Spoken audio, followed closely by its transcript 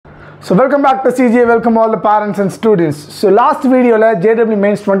So welcome back to CGA, welcome all the parents and students. So last video JEE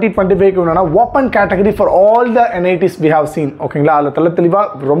Main 2025 ku open category for all the NITs we have seen. Okay la adha thaliva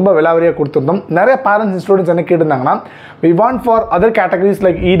romba velavariya kuduthirundom. Nariya parents and students enna kettundanga we want for other categories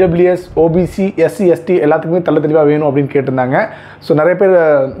like EWS, OBC, SC, ST எல்லாத்துக்குமே thaliva வேணும் அப்படினு கேட்டிருந்தாங்க. So நிறைய பேர்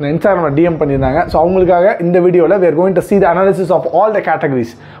Instagram DM பண்ணிருந்தாங்க. So அவங்களுக்காக இந்த வீடியோல we are going to see the analysis of all the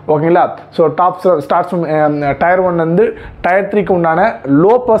categories. ஓகேங்களா? So top starts from tier 1 வந்து tier 3 க்கு உண்டான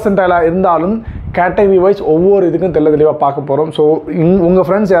low percentile இருந்தாலும் category wise ஒவ்வொரு இதுக்கும் தெளிவா பார்க்க போறோம். So உங்க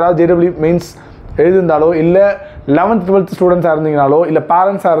फ्रेंड्स யாராவது JEE Mains எழுதிருந்தாலோ இல்ல 11th 12th ஸ்டூடண்ட்ஸ் இருந்தீங்கனாலோ இல்ல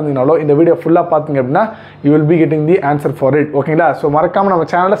பேரண்ட்ஸ் இருந்தீங்கனாலோ இந்த வீடியோ ஃபுல்லா பாத்தீங்க அப்படினா you will be getting the answer for it. ஓகேங்களா? சோ மறக்காம நம்ம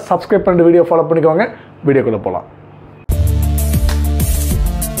சேனலை subscribe பண்ணிட்டு வீடியோ ஃபாலோ பண்ணிக்கோங்க. வீடியோக்குள்ள போலாம்.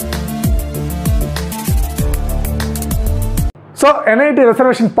 So NIT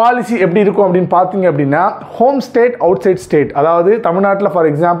reservation policy எப்படி இருக்கும் அப்படினு பாத்தீங்க அப்படினா home state outside state அதாவது தமிழ்நாட்டுல for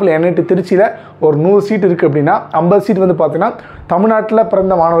example NIT திருச்சியில ஒரு 100 சீட் இருக்கு அப்படினா 50 சீட் வந்து பாத்தீனா தமிழ்நாட்டுல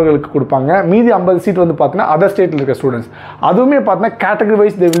பிறந்த மாணவர்களுக்கு கொடுப்பாங்க மீதி 50 சீட் வந்து பாத்தீனா other stateல இருக்க students அதுவுமே பாத்தீனா category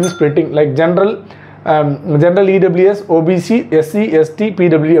wise they will be splitting like general EWS, OBC, SC, ST,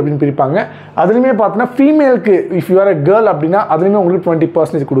 PW அப்படினு பிரிப்பாங்க அதுலயே பார்த்தா ஃபீமேலுக்கு if you are a girl அப்படினா அதுலயே உங்களுக்கு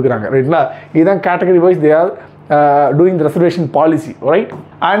 20% கொடுக்குறாங்க ரைட்ங்களா இதுதான் category wise they are doing the reservation policy, right?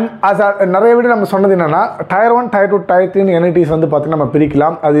 And as நிறைய வீடியோ நம்ம சொன்னது என்னன்னா tier 1 tier 2 tier 3 NITs வந்து பாத்தீங்கன்னா நம்ம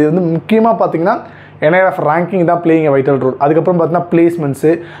பிரிக்கலாம் அது வந்து முக்கியமா பாத்தீங்கன்னா NIRF ranking தான் playing a vital role அதுக்கு அப்புறம் பார்த்தா placements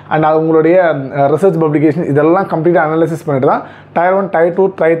and அவங்களுடைய research publication இதெல்லாம் கம்ப்ளீட்டா அனலைசிஸ் பண்ணிட்டு தான் tier 1 tier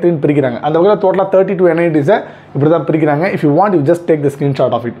 2 tier 3 ன்னு பிரிக்கிறாங்க அந்த வகையில டோட்டலா 32 NITs இப்படி தான் பிரிக்கிறாங்க if you want you just take the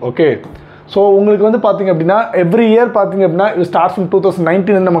screenshot of it okay so உங்களுக்கு வந்து பாத்தீங்க அப்படினா every year பாத்தீங்க அப்படினா it starts from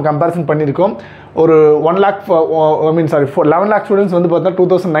 2019 ல நம்ம கம்பேரிசன் பண்ணிருக்கோம் ஒரு 1 lakh I mean sorry 11 lakh students வந்து பார்த்தா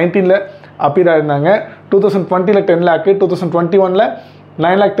 2019 ல அப்பியர் ஆயிருந்தாங்க 2020 ல 10 lakh 2021 ல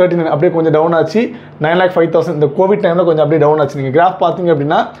 9,39 அப்படியே கொஞ்சம் டவுன் ஆச்சு 9,05,000 இந்த கோவிட் டைம்ல கொஞ்சம் அப்படியே டவுன் ஆச்சு நீங்க கிராஃப் பாத்தீங்க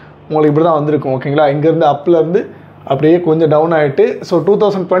அப்படினா உங்களுக்கு இப்படி தான் வந்திருக்கும் ஓகேங்களா இங்க இருந்து அப்ல இருந்து அப்படியே கொஞ்சம் டவுன் ஆயிட்டு so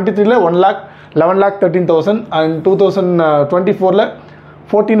 2023 ல 11,13,000 and 2024 ல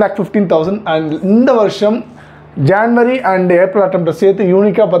 14,15,000 and இந்த வருஷம் January and April attempt சேர்த்து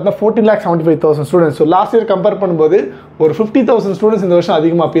யூனிக்கா பார்த்தா 14,75,000 students so last year compare பண்ணும்போது ஒரு 50,000 students இந்த வருஷம்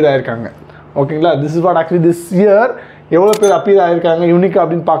அதிகமா அப்பியர் ஆயிருக்காங்க ஓகேங்களா this is what actually this year எவ்வளவு பேர் அப்பியர் ஆயிருக்காங்க யூனிக்கா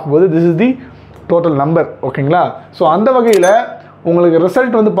அப்படினு பாக்கும்போது this is the total number ஓகேங்களா so அந்த வகையில உங்களுக்கு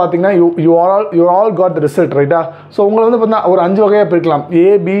ரிசல்ட் வந்து பாத்தீங்கன்னா you all got the result ரைட்டா so உங்களுக்கு வந்து பார்த்தா ஒரு 5 வகையா பிரிக்கலாம் A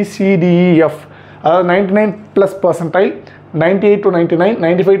B C D E F அதாவது 99 plus percentile 98 to 99,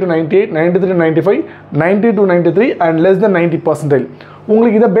 95 to 98, 93 to 95, 90 to 93 and less than 90 percentile.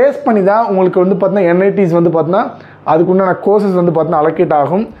 உங்களுக்கு இத பேஸ் பண்ணி தான் உங்களுக்கு வந்து பார்த்தா NITs வந்து பார்த்தா அதுக்கு உண்டான கோர்सेस வந்து பார்த்தா அலோகேட்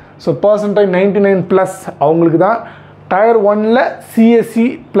ஆகும். So percentile 99 plus அவங்களுக்கு தான் tier 1 ல CSC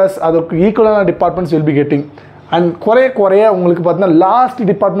plus அதுக்கு ஈக்குவலான departments will be getting. And குறைய உங்களுக்கு பார்த்தா லாஸ்ட்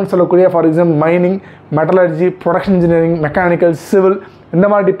டிபார்ட்மெண்ட்ஸ் சொல்லக்கூடிய for example mining, metallurgy, production engineering, mechanical, civil இந்த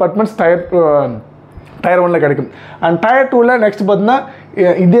மாதிரி டிபார்ட்மெண்ட்ஸ் tier 1 ல கிடைக்கும் and tier 2 ல நெக்ஸ்ட் பார்த்தா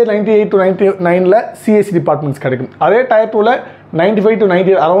இதே 98 to 99 ல CSC டிபார்ட்மெண்ட்ஸ் கிடைக்கும் அதே tier 2 ல 95 to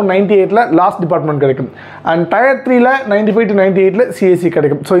 98 அரௌண்ட் 98 ல லாஸ்ட் டிபார்ட்மெண்ட் கிடைக்கும் and tier 3 ல 95 to 98 ல CSC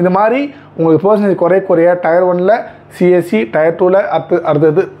கிடைக்கும் சோ இந்த மாதிரி உங்களுக்கு पर्सेंटेज குறைய tier 1 ல CSC tier 2 ல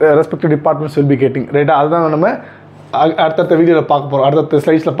அடுத்து respective departments will be getting ரைட்டா அதுதான் நம்ம அடுத்த வீடியோல பார்க்க போறோம் அடுத்த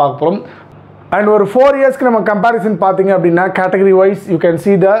ஸ்லைட்ஸ்ல பார்க்க போறோம் and ஒரு 4 yearsக்கு நம்ம கம்பேரிசன் பாத்தீங்க அப்படினா category wise you can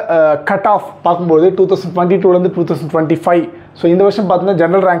see the cutoff பாக்கும்போது 2022 ல இருந்து 2025 so இந்த வருஷம் பார்த்தா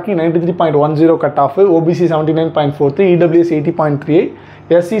general ranking 93.10 cutoff OBC 79.43 EWS 80.38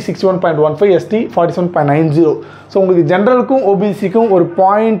 SC 61.15 ST 47.90 so உங்களுக்கு ஜெனரலுக்கும் OBCக்கும் ஒரு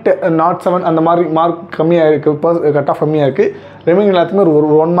 0.07 அந்த மாதிரி மார்க் கம்மியா இருக்கு கட்-ஆஃப் கம்மியா இருக்கு ரிமைனிங் எல்லாத்துக்குமே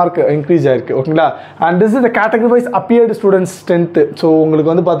ஒரு 1 மார்க் இன்க்ரீஸ் ஆயிருக்கு ஓகேங்களா and this is the category wise appeared students strength so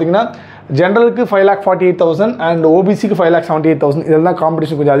உங்களுக்கு வந்து பாத்தீங்கன்னா ஜெனரலுக்கு 5,48,000 and OBCக்கு 5,78,000 இதெல்லாம்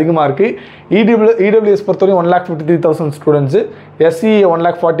காம்படிஷன் கொஞ்சம் அதிகமா இருக்கு EWS பொறுத்தவரை 1,53,000 ஸ்டூடண்ட்ஸ் SC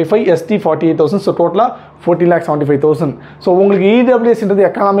 1,45 ST 48,000 so டோட்டலா 40,75,000 so உங்களுக்கு EWS ன்றது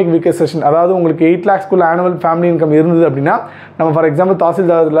எகனாமிக் வீக்கர் செக்ஷன் அதாவது உங்களுக்கு 8 lakhs குள்ள annual family income இருந்தது அப்படினா நம்ம ஃபார் எக்ஸாம்பிள்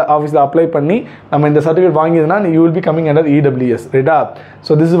தாசில்தார் ஆபீஸ்ல அப்ளை பண்ணி நம்ம இந்த certificate வாங்கியதுனா you will be coming under EWS ரைட்டா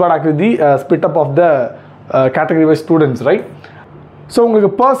so this is what actually the split up of the category wise students right so உங்களுக்கு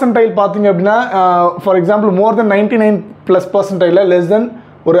percentile பாத்தீங்க அப்படினா for example more than 99 plus percentile less than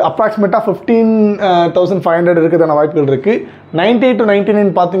ஒரு approximate 15,500 இருக்குதான வாய்ப்புகள் இருக்கு 98 to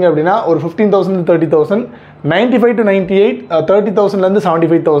 99 பாத்தீங்க அப்படினா ஒரு 15,000 to 30,000 95 to 98 30,000 ல இருந்து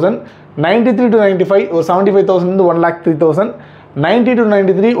 75,000 93 to 95 ஒரு 75,000 ல இருந்து 1,03,000 90 to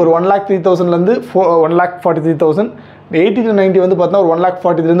 93 ஒரு 1,03,000லேருந்து 1,43,000. 80 to 90 வந்து பார்த்தீங்கன்னா ஒரு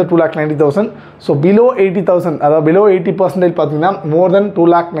 1,43,000லேருந்து 2,90,000. ஸோ பிலோ 80,000 அதாவது பிலோ 80% பார்த்தீங்கன்னா மோர் தென்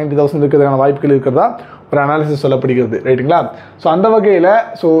 2,90,000 இருக்கிறதுக்கான வாய்ப்புகள் இருக்கிறதா ஒரு அனாலிசிஸ் சொல்லப்படுகிறது. ரைட்டுங்களா? ஸோ அந்த வகையில்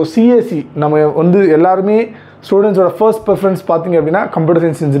ஸோ சிஎஸ்சி நம்ம வந்து எல்லாருமே ஸ்டூடெண்ட்ஸோட ஃபர்ஸ்ட் ப்ரிஃபரன்ஸ் பார்த்தீங்க அப்படின்னா கம்ப்யூட்டர்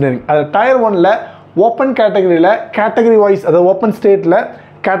சயின்ஸ் இன்ஜினியரிங். அது டயர் 1ல் ஓப்பன் கேட்டகரியில் கேட்டகரி வைஸ் அதாவது ஓப்பன் ஸ்டேட்டில்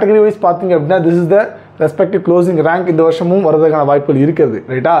கேட்டகரி வைஸ் பார்த்தீங்க அப்படின்னா this is the respective closing rank இந்த வருஷமும் வரதுக்கான வாய்ப்புகள் இருக்கிறது.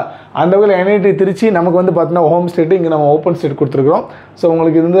 ரைட்டா? அந்த வகையில் NIT திருச்சி நமக்கு வந்து பார்த்தீங்கன்னா ஹோம் ஸ்டேட்டு, இங்கே நம்ம ஓப்பன் ஸ்டேட் கொடுத்துருக்குறோம். ஸோ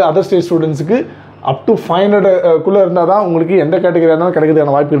உங்களுக்கு இது வந்து அதர் ஸ்டேட் ஸ்டூடெண்ட்ஸுக்கு அப் டு 500 இருந்தால் தான் உங்களுக்கு எந்த கேட்டகரியாக இருந்தாலும்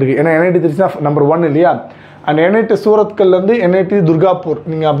கிடைக்கிறதுக்கான வாய்ப்புகள் இருக்குது. ஏன்னா NIT திருச்சி தான் நம்பர் 1 இல்லையா? அண்ட் NIT சூரத்கல்லேருந்து NIT துர்காப்பூர்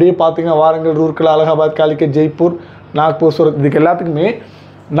நீங்கள் அப்படியே பார்த்தீங்கன்னா வாரங்கல், ரூர்கல், அலகாபாத், காலிக்கட், ஜெய்ப்பூர், நாக்பூர், சூரத் இதுக்கு எல்லாத்துக்குமே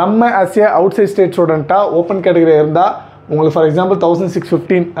நம்ம as a out side state ஸ்டூடெண்ட்டாக ஓப்பன் கேட்டகரியாக இருந்தால் உங்களுக்கு ஃபார் எக்ஸாம்பிள்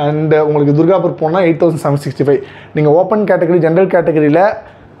 1,615 அண்ட் உங்களுக்கு துர்காப்பூர் போனால் 8,765. நீங்கள் ஓப்பன் கேட்டகரி ஜென்ரல் கேட்டகரியில்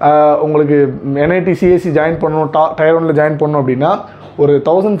உங்களுக்கு NIT CSC ஜாயின் பண்ணணும், டயர் 1ல் ஜாயின் பண்ணணும் அப்படின்னா ஒரு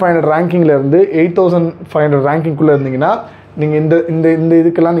 1,500 ரேங்கிங்லேருந்து 8,500 ரேங்கிங்குள்ளே இருந்தீங்கன்னா நீங்கள் இந்த இந்த இந்த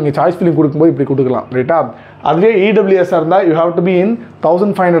இதுக்கெல்லாம் நீங்கள் சாய்ஸ் ஃபில்லிங் கொடுக்கும்போது இப்படி கொடுக்கலாம். ரைட்டா? அதுவே EWSஆக இருந்தால் you have to be in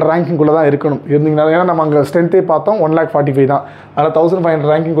 1,500 ரேங்கிங்குள்ளே தான் இருந்தீங்கன்னா ஏன்னா நம்ம அங்கே ஸ்ட்ரென்த்தே பார்த்தோம் 1,45,000 தான். அதனால்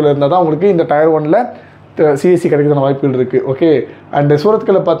 1,500 ரேங்கிங்குள்ளே இருந்தால் தான் உங்களுக்கு இந்த டயர் 1ல் சிஎஸ்சி கிடைக்கிறதுன வாய்ப்புகள் இருக்குது. ஓகே. அண்ட்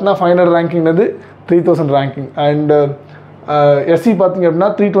சூரத்கல்ல பார்த்தீங்கன்னா 500 ரேங்கிங்லேருந்து 3,000 ரேங்கிங் அண்ட் எஸ்சி பார்த்தீங்க அப்படின்னா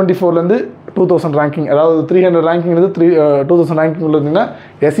 324லேருந்து 2,000 ரேங்கிங், அதாவது 300 ரேங்கிங்லேருந்து 2,000 ரேங்கிங் உள்ள இருந்தீங்கன்னா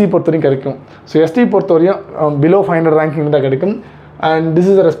எஸ்சி பொறுத்தவரையும் கிடைக்கும். ஸோ எஸ்டி பொறுத்தவரையும் பிலோ 500 ரேங்கிங் தான் கிடைக்கும். And this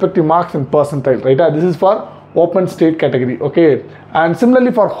is the respective marks and percentile. ரைட்டா? This is for open state category. Okay. And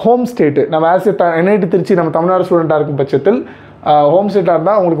similarly for home state நம்ம ஆஸ் NIT திருச்சி நம்ம தமிழ்நாடு ஸ்டூடெண்ட்டாக இருக்கும் பட்சத்தில் ஹோம் ஸ்டேட்டாக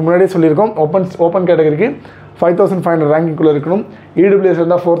இருந்தால் உங்களுக்கு முன்னாடியே சொல்லியிருக்கோம் ஓப்பன் கேட்டகரிக்கு 5,500 ரேங்கிங்குள்ளே இருக்கணும். EWS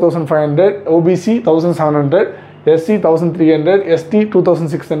இருந்தால் 4,500, OBC 1,700, SC 1,300, ST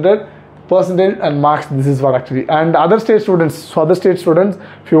 2,600, percentile and marks. This is what actually. And other state students,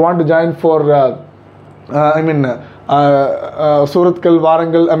 if you want to join for Surathkal,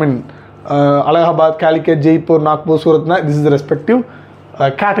 Warangal, Allahabad, Calicut, Jaipur, Nagpur, Suratna, this is the respective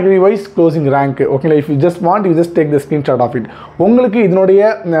category wise closing rank. Okay, if you just want, you just take the screenshot of it. உங்களுக்கு இதனுடைய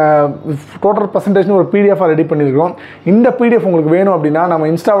total percentage ஒரு PDF ready பண்ணியிருக்கிறோம். இந்த PDF உங்களுக்கு வேணும் அப்படின்னா நம்ம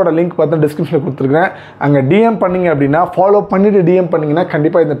இன்ஸ்டாவோட link பார்த்தா டிஸ்கிரிப்ஷனில் கொடுத்துருக்கேன். அங்கே டிஎம் பண்ணிங்க அப்படின்னா ஃபாலோ பண்ணிவிட்டு டிஎம் பண்ணிங்கன்னா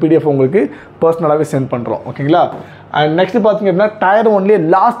கண்டிப்பாக இந்த பிடிஎஃப் உங்களுக்கு பர்சனலாகவே சென்ட் பண்ணுறோம். ஓகேங்களா? அண்ட் நெக்ஸ்ட் பார்த்தீங்க அப்படின்னா tyre 1லேயே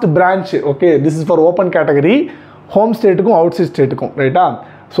last branch. Okay, this is for open category home ஸ்டேட்டுக்கும் out side ஸ்டேட்டுக்கும். ரைட்டா?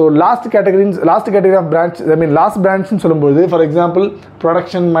 So last category of branch last பிரான்ச்னு சொல்லும்போது for example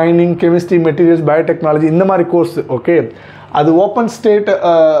production, mining, chemistry, materials, biotechnology இந்த மாதிரி கோர்ஸ். ஓகே, அது ஓப்பன் ஸ்டேட்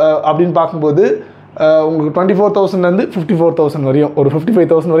அப்படின்னு பார்க்கும்போது உங்களுக்கு 24,000லேருந்து 54,000 வரையும் ஒரு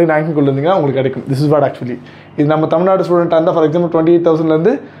 55,000 வரையும் ரேங்கிங் கொண்டு வந்தீங்கன்னா உங்களுக்கு கிடைக்கும். திஸ் இஸ் வாட் ஆக்சுவலி இது நம்ம தமிழ்நாடு ஸ்டூடெண்ட்டாக இருந்தால் ஃபார் எக்ஸாம்பிள்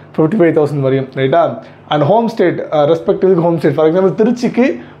 28,000லேருந்து 55,000 வரையும். ரைட்டா? And home state respective home state for example திருச்சிக்கு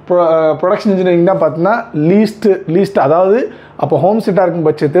ப்ரொடக்ஷன் இன்ஜினியரிங் தான் பார்த்தீங்கன்னா லீஸ்ட் அதாவது அப்போ ஹோம் ஸ்டேட்டாக இருக்கும்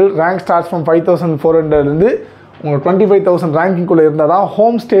பட்சத்தில் ரேங்க் ஸ்டார்ட்ஸ் ஃப்ரம் 5,400லேருந்து உங்களுக்கு 25,000 ரேங்கிங்குள்ளே இருந்தால் தான்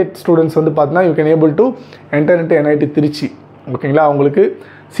ஹோம் ஸ்டேட் ஸ்டூடெண்ட்ஸ் வந்து பார்த்தீங்கன்னா you can able to enter into NIT Trichy. ஓகேங்களா? உங்களுக்கு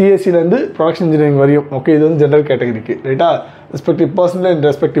சிஎஸ்சிலேருந்து ப்ரொடக்ஷன் இன்ஜினியரிங் வரையும். ஓகே, இது வந்து ஜென்ரல் கேட்டகரிக்கு. ரைட்டா? Respective percentage and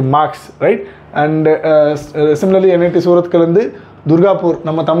respective marks. Right? And similarly NIT சூரத்கல்லேருந்து Durgapur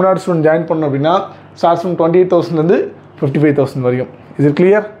நம்ம தமிழ்நாடு ஸ்டூடெண்ட் ஜாயின் பண்ணோம் அப்படின்னா ஸ்டார்ட்ஸ் ஃப்ரம் 28,000லேருந்து 55,000 வரையும். Is it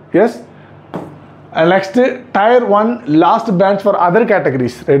clear? S. Next tyre 1 last branch for other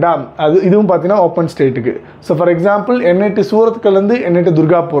categories. ரைட்டா? இதுவும் பார்த்தீங்கன்னா ஓப்பன் ஸ்டேட்டுக்கு. So for example NIT சூரத்கல்லேருந்து NIT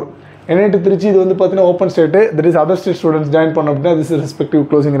Durgapur, NIT Trichy இது வந்து பார்த்தீங்கன்னா open state. That is other state students join பண்ணோம் அப்படின்னா this is respective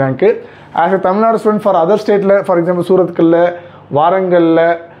closing rank. As a Tamil Nadu student for other ஸ்டேட்டில் ஃபார் எக்ஸாம்பிள் சூரத்கல்ல, வாரங்கல்ல,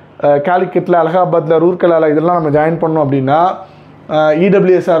 காலிக்கட்டில், அலகாபாத்தில், ரூர்கலால் இதெல்லாம் நம்ம ஜாயின் பண்ணோம் அப்படின்னா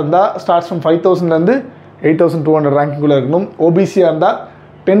EWSஆக இருந்தால் ஸ்டார்ட்ஸ் ஃப்ரம் 5,000லேருந்து 8,200 ரேங்கிங்குள்ளே இருக்கணும். OBCயாக இருந்தால்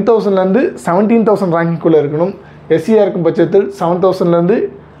 10,000லேருந்து 17,000 ரேங்கிங்குள்ளே இருக்கணும். SCயாக இருக்கும் பட்சத்தில் 7,000லேருந்து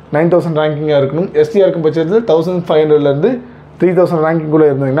 9,000 ரேங்கிங்காக இருக்கணும். STயாக இருக்கும் பட்சத்தில் 1,500லேருந்து 3,000 ரேங்கிங்குள்ளே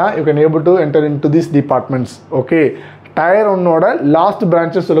இருந்தீங்கன்னா you can able to enter in to this departments. Okay, tyre 1ஓட last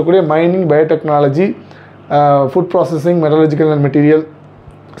branches சொல்லக்கூடிய mining, biotechnology, food processing, metallurgical and material,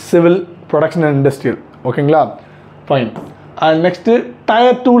 civil, production and industrial. ஓகேங்களா? ஃபைன். அண்ட் நெக்ஸ்ட்டு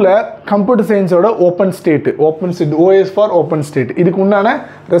டயர் 2ல் computer சயின்ஸோட open state OS for open state. இதுக்கு உண்டான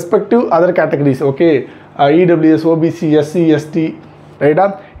respective other categories. Okay, EWS, OBC, SC, ST. ரைட்டா?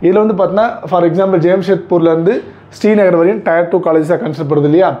 இதில் வந்து பார்த்தீங்கன்னா for example ஜெம்ஷெட்பூர்லேருந்து Srinagar வரையும் tyre 2 காலேஜஸாக consider பண்ணுறது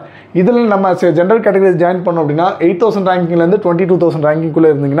இல்லையா? இதில் நம்ம ஜென்ரல் கேட்டகரிஸ் ஜாயின் பண்ணோம் அப்படின்னா 8,000 ரேங்கிங்லேருந்து 22,000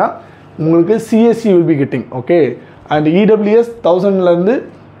 ரேங்கிங்குள்ளே இருந்தீங்கன்னா உங்களுக்கு CSC will be getting. Okay, and EWS 1,000லேருந்து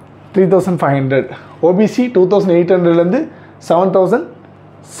 3,500, OBC 2,800லேருந்து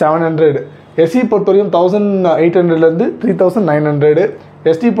 7,700. SC பொறுத்தவரையும் 1,800லேருந்து 3,900.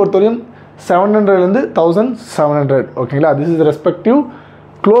 ST பொறுத்தவரையும் 700லேருந்து 1,700. ஓகேங்களா, this is the respective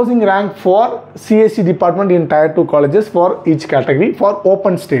closing rank for CSC department in tier 2 colleges for each category for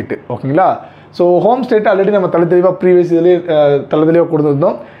open state. ஓகேங்களா, so home state already நம்ம தலை தெளிவாக previous இதுலேயே தலை தெளிவாக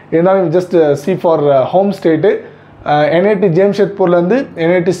கொடுத்துருந்தோம். இருந்தாலும் just C for home state NIT ஜேம்ஷெட்பூர்லேருந்து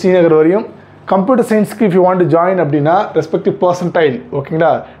NIT Srinagar வரையும் computer சயின்ஸ்க்கு if you want to join அப்படின்னா ரெஸ்பெக்டிவ் பர்சன்டைல் ஓகேங்களா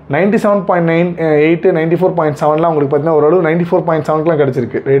 97.98 94.7லாம் உங்களுக்கு பார்த்தீங்கன்னா ஓரளவு 94.7க்குலாம்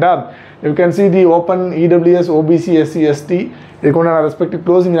கிடச்சிருக்கு ரைட்டா. You can see the open EWS OBC SC ST இதுக்கு ஒன்று ரெஸ்பெக்டிவ்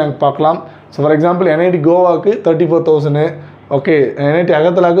க்ளோசிங் ரேங்க் பார்க்கலாம். So for example NIT கோவாவுக்கு 34,000, okay NIT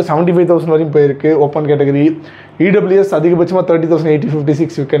அகர்தலாவுக்கு 75,000 வரையும் போயிருக்கு ஓப்பன் கேட்டகரி. EWS அதிகபட்சமாக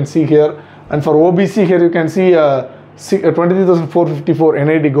 30,856 you can see here. And for OBC here you can see 23,454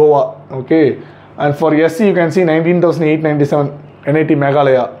 NIT Goa, okay. And for SC you can see 19,897 NIT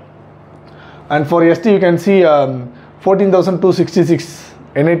Meghalaya. And for ST you can see 14,266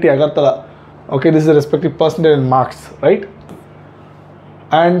 NIT Agartala. Okay, this is the respective percentile and marks, right?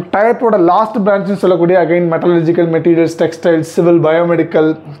 And tier 2 last branch in சொல்லக்கூடிய again metallurgical, materials, textiles, civil, biomedical,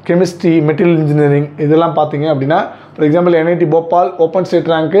 chemistry, material engineering இதெல்லாம் பார்த்தீங்க அப்படின்னா for example NIT Bhopal open state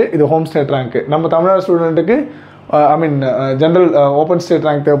rank இது home state rank. நம்ம தமிழ்நாடு ஸ்டூடெண்ட்டுக்கு I mean general open state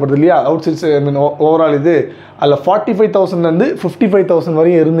rank தேவைப்படுது இல்லையா out sides ஐ மீன் overall இது அதில் 45,000லேருந்து 55,000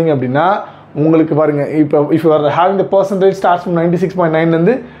 வரையும் இருந்தீங்க அப்படின்னா உங்களுக்கு பாருங்கள் இப்போ if you are having the percentage starts from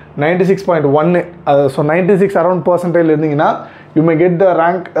 96.9லேருந்து 96.1 so 96 around percentage இருந்தீங்கன்னா you may get the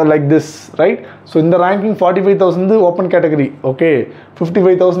rank like this right. So இந்த ரேங்கிங் 45,000 ஓப்பன் கேட்டகரி ஓகே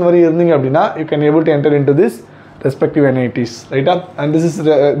 55,000 வரையும் இருந்தீங்க அப்படின்னா you can able to enter in to this respective NITs ரைட்டா. And this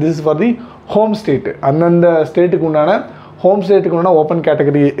is for the home state அந்தந்த ஸ்டேட்டுக்கு உண்டான home ஸ்டேட்டுக்கு உண்டான open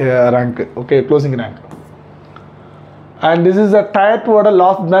category rank okay closing rank. And this is a tier 2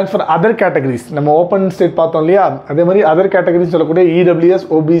 last branch for other categories. நம்ம open state பார்த்தோம் இல்லையா அதே மாதிரி அதர் கேட்டகரிஸ் சொல்லக்கூடிய EWS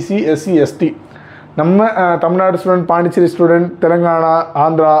OBC SC ST. நம்ம தமிழ்நாடு ஸ்டூடெண்ட், பாண்டிச்சேரி ஸ்டூடெண்ட், தெலுங்கானா,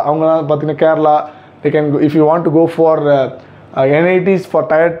 ஆந்திரா அவங்களாம் பார்த்தீங்கன்னா Kerala they can go if you want to go for NITs for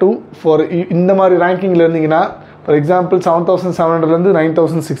tier 2 for இந்த மாதிரி ரேங்கிங்கில் இருந்தீங்கன்னா ஃபார் எக்ஸாம்பிள் 7,700லேருந்து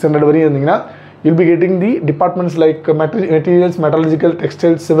 9,600 வரையும் இருந்தீங்கன்னா you'll be getting the departments like materials, metallurgical,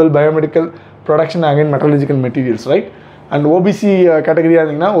 textiles, civil, biomedical, production again metallurgical materials, right. And OBC கேட்டகரியாக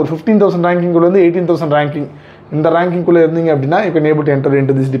இருந்தீங்கன்னா ஒரு 15,000 ரேங்கிங்குள்ளேருந்து 18,000 ranking இந்த ரேங்கிங்குள்ளே இருந்தீங்க அப்படின்னா you can able to enter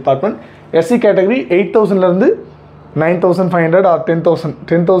into this department. SC category 8,000லேருந்து 9,500 R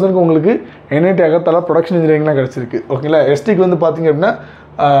 10,000க்கு உங்களுக்கு NIT Agartala production இன்ஜினியரிங்லாம் கிடச்சிருக்கு ஓகேங்களா. STக்கு வந்து பார்த்தீங்க அப்படின்னா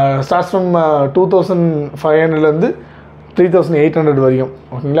ஸ்டார்ட்ஸ் ஃப்ரம் 2,500லேருந்து 3,800 வரையும்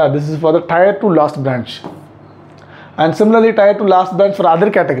ஓகேங்களா. This is for the tier 2 last branch. And similarly tier 2 last branch for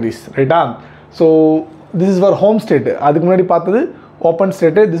other categories ரைட்டா. So this is for home state. அதுக்கு முன்னாடி பார்த்தது open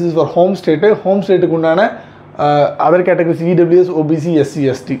state. This is for home state. Home ஸ்டேட்டுக்கு உண்டான other categories EWS OBC SC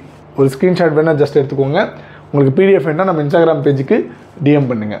ST. ஒரு screenshot வேணால் just எடுத்துக்கோங்க. உங்களுக்கு PDF வேணால் நம்ம இன்ஸ்டாகிராம் பேஜுக்கு DM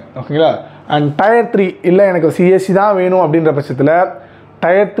பண்ணுங்கள் ஓகேங்களா. அண்ட் tier 3 இல்லை எனக்கு CSC தான் வேணும் அப்படின்ற பட்சத்தில்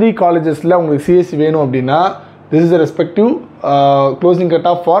tier 3 காலேஜஸில் உங்களுக்கு CSC வேணும் அப்படின்னா this is the respective closing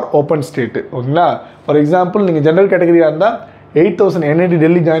cutoff for open state ஓகேங்களா. ஃபார் எக்ஸாம்பிள் நீங்கள் ஜென்ரல் கேட்டகரியாக இருந்தால் 8,000 NIT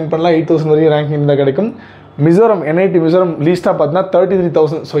டெல்லி ஜாயின் பண்ணலாம் 8,000 வரையும் ரேங்கிங் தான் கிடைக்கும். மிசோரம் NIT மிசோரம் லீஸ்ட்டாக பார்த்தீங்கன்னா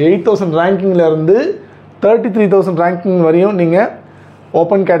 33,000. ஸோ 8,000 ரேங்கிங்லேருந்து 33,000 ரேங்கிங் வரையும் நீங்கள்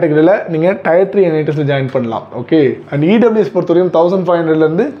ஓப்பன் கேட்டகரியில் நீங்கள் tier 3 NITஸில் ஜாயின் பண்ணலாம் ஓகே. அண்ட் EWS பொறுத்தவரையும்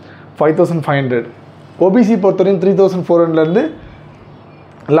 1,500லேருந்து 5,500. OBC பொறுத்தவரையும் 3,400லேருந்து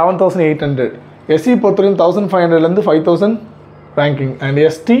 11,800. SC பொறுத்தவரையும் 1,500லேருந்து 5,000 ranking. And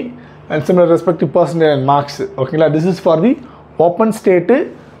ST and similar respective percentage and marks ஓகேங்களா. This is for the open state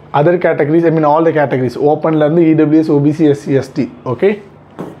other categories I mean all the categories ஓப்பன்லேருந்து EWS OBC SC ST okay.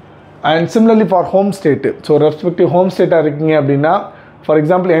 And similarly for home state. So respective home ஸ்டேட்டாக இருக்கீங்க அப்படின்னா for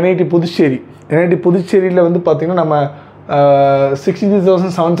example NIT Puducherry. NIT புதுச்சேரியில் வந்து பார்த்திங்கன்னா நம்ம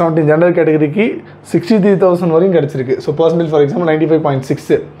 63,770 general கேட்டகரிக்கு 63,000 வரையும் கிடச்சிருக்கு. So percentage for example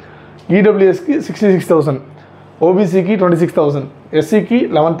 95.6. EWSக்கு 66,000, OBCக்கு 26,000, SCக்கு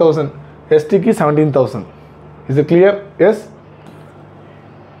 11,000, STக்கு 17,000. Is it clear? S.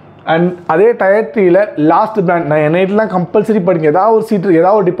 And அதே tier 3ல லாஸ்ட் பிராண்ட் நான் NITலாம் கம்பல்சரி படிங்க ஏதாவது ஒரு சீட்டு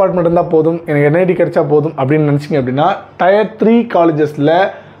ஏதாவது ஒரு டிபார்ட்மெண்ட் இருந்தால் போதும் எனக்கு NIT கிடைச்சா போதும் அப்படின்னு நினச்சிங்க அப்படின்னா tier 3 காலேஜஸில்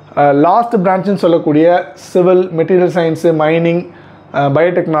லாஸ்ட் பிரான்ச்சுன்னு சொல்லக்கூடிய civil, material science, mining,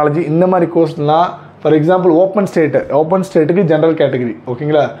 biotechnology இந்த மாதிரி கோர்ஸ்லாம் ஃபார் எக்ஸாம்பிள் ஓப்பன் ஸ்டேட்டுக்கு ஜென்ரல் கேட்டகரி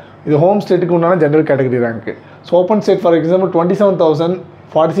ஓகேங்களா. இது ஹோம் ஸ்டேட்டுக்கு உண்டான general category rank. So open state for example 27,000,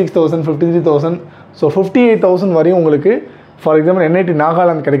 46,000, 53,000. So 58,000 வரையும் உங்களுக்கு ஃபார் எக்ஸாம்பிள் NIT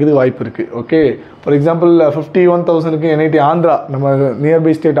நாகாலாந்து கிடைக்கிறதுக்கு வாய்ப்பு இருக்குது. Okay, for example 51,000க்கு NIT Andhra, நம்ம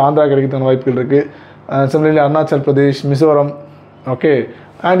நியர்பை ஸ்டேட் ஆந்திரா கிடைக்கிறதுக்கான வாய்ப்புகள் இருக்குது. Similarly Arunachal Pradesh, Mizoram. Okay,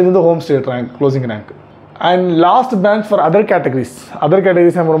 and இது வந்து home state rank, closing rank. And last branch for other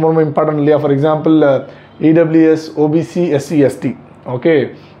categories நம்ம ரொம்ப ரொம்ப இம்பார்ட்டன்ட் இல்லையா? For example EWS, OBC, SC, ST. Okay,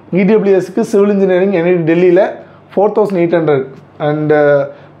 EWSக்கு civil engineering NIT டெல்லியில் 4,800 அண்ட்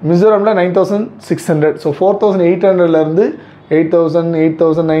மிசோரமில் 9,600. ஸோ 4,800லேருந்து 8,000,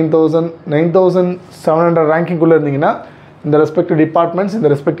 8,000, 9,000, 9,700 ரேங்கிங்குள்ளே இருந்தீங்கன்னா இந்த ரெஸ்பெக்டிவ் டிபார்ட்மெண்ட்ஸ் இந்த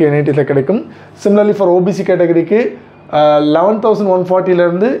ரெஸ்பெக்டிவ் NITஸில் கிடைக்கும். சிமிலர்லி ஃபார் OBC கேட்டகரிக்கு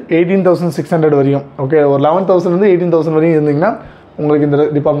 11,140லேருந்து 18,600 வரையும். ஓகே, ஒரு 11,000லேருந்து 18,000 வரையும் இருந்தீங்கன்னா உங்களுக்கு இந்த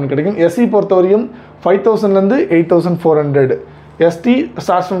டிபார்ட்மெண்ட் கிடைக்கும். SC பொறுத்த வரையும் 5,000லேருந்து 8,400. ST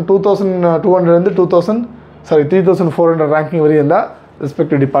ஸ்டார்ட்ஸ் ஃப்ரம் 2,200லேருந்து 3,400 ரேங்கிங் வரையும் இருந்தால்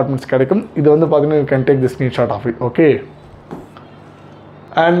ரெஸ்பெக்டிவ் டிபார்ட்மெண்ட்ஸ் கிடைக்கும். இது வந்து பார்த்தீங்கன்னா you can take the screenshot of it. Okay,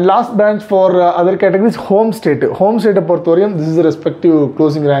 and last branch for other categories home ஸ்டேட்டை பொறுத்தவரையும் this is respective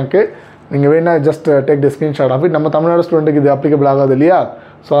closing rank. நீங்கள் வேணா just take the screenshot of it. நம்ம தமிழ்நாடு ஸ்டூடெண்ட்டுக்கு இது அப்ளிகபிள் ஆகாது இல்லையா?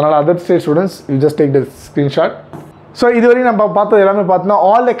 ஸோ அதனால் other state students you just take the screenshot. So இதுவரையும் நம்ம பார்த்தது எல்லாமே பார்த்தோன்னா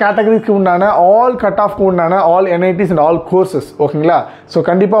ஆல் த கேட்டகரிக்கு உண்டான, ஆல் கட் ஆஃப்க்கு உண்டான, all NITs and all courses. ஓகேங்களா? ஸோ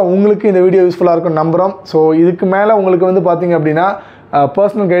கண்டிப்பாக உங்களுக்கு இந்த வீடியோ யூஸ்ஃபுல்லாக இருக்கும் நம்புகிறோம். ஸோ இதுக்கு மேலே உங்களுக்கு வந்து பார்த்தீங்க அப்படின்னா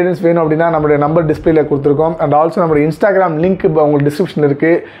பர்சனல் கைடன்ஸ் வேணும் அப்படின்னா நம்மளுடைய நம்பர் டிஸ்பிளேல கொடுத்துருக்கோம். அண்ட் ஆல்சோ நம்மளுடைய இன்ஸ்டாகிராம் லிங்க் இப்போ உங்களுக்கு டிஸ்கிரிப்ஷன்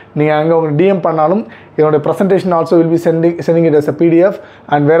இருக்குது. நீங்கள் அங்கே உங்களுக்கு DM பண்ணாலும் என்னோட presentation also will be sending it as a PDF.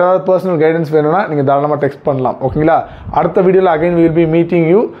 And வேறு ஏதாவது பர்சனல் கைடன்ஸ் வேணும்னா நீங்கள் தாராளமாக டெக்ஸ்ட் பண்ணலாம். ஓகேங்களா? அடுத்த வீடியோவில் again will be meeting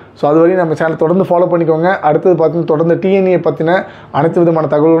you. So அது வரையும் நம்ம சேனல் தொடர்ந்து ஃபாலோ பண்ணிக்கோங்க. அடுத்தது பார்த்தீங்கன்னா தொடர்ந்து TNA பற்றின அனைத்து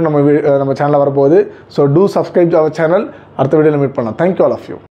விதமான தகவல்களும் நம்ம சேனலில் வரப்போகுது. So two subscribe to our channel. அடுத்த வீடியோவில் மீட் பண்ணலாம். Thank you all of you.